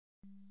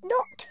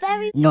not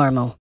very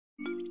normal.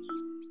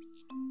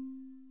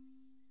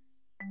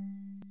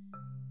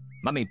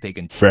 Mummy Pig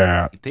and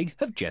Fat. Pig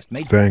have just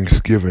made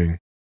Thanksgiving.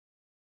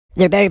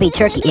 There better be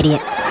turkey,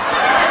 idiot.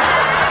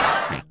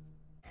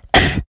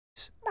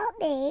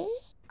 Mummy,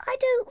 I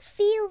don't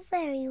feel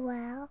very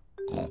well.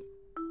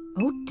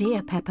 Oh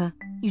dear, Peppa.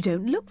 You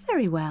don't look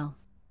very well.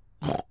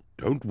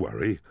 Don't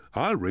worry.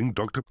 I'll ring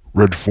Dr.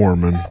 Red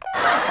Foreman.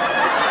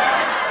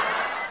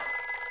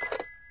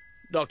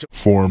 Dr.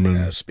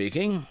 Foreman.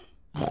 Speaking.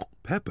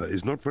 Peppa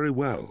is not very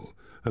well.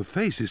 Her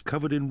face is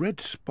covered in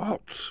red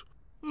spots.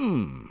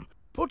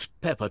 Put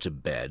Peppa to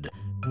bed.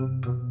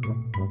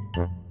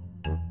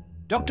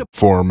 Dr.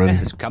 Foreman.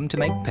 has come to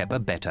make Peppa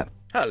better.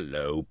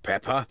 Hello,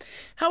 Peppa.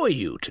 How are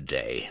you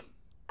today?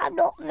 I'm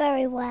not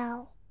very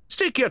well.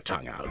 Stick your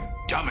tongue out,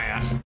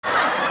 dumbass.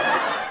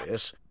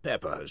 Yes,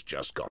 Peppa has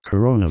just got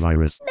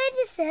coronavirus.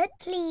 Medicine,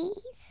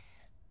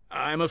 please.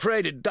 I'm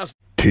afraid it doesn't.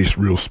 Tastes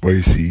real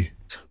spicy.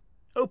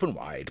 Open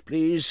wide,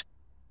 please.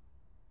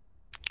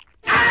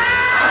 Taking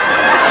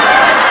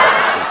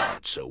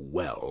it so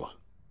well.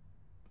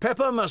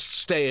 Peppa must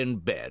stay in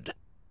bed.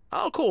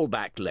 I'll call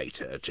back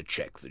later to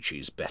check that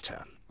she's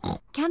better.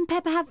 Can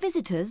Peppa have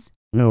visitors?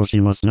 No, she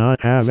must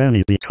not have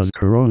any because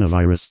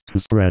coronavirus can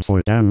spread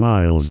for 10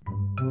 miles.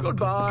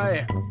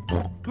 Goodbye.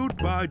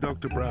 Goodbye,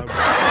 Dr. Brown.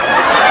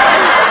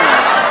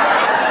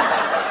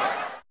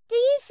 Do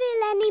you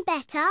feel any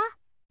better?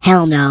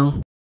 Hell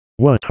no.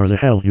 What are the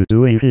hell you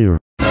doing here?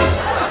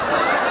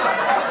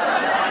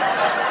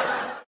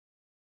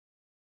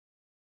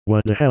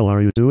 What the hell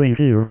are you doing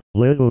here,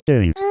 little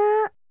thing?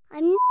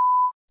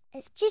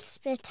 It's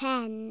just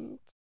pretend.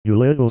 You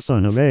little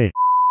son of a...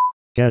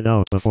 Get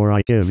out before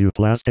I give you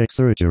plastic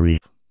surgery.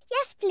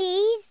 Yes,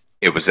 please.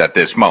 It was at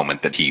this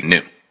moment that he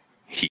knew.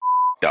 He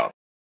up.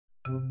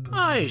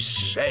 I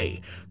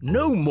say,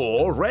 no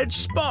more red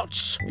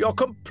spots. You're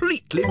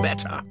completely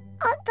better.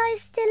 Aren't I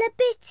still a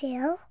bit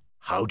ill?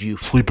 How do you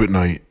Sleep at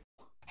night.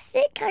 I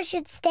think I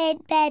should stay in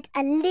bed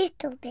a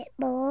little bit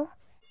more.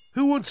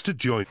 Who wants to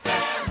join?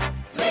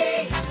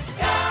 Me.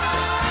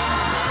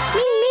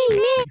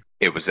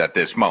 It was at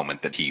this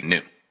moment that he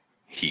knew.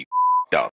 He up.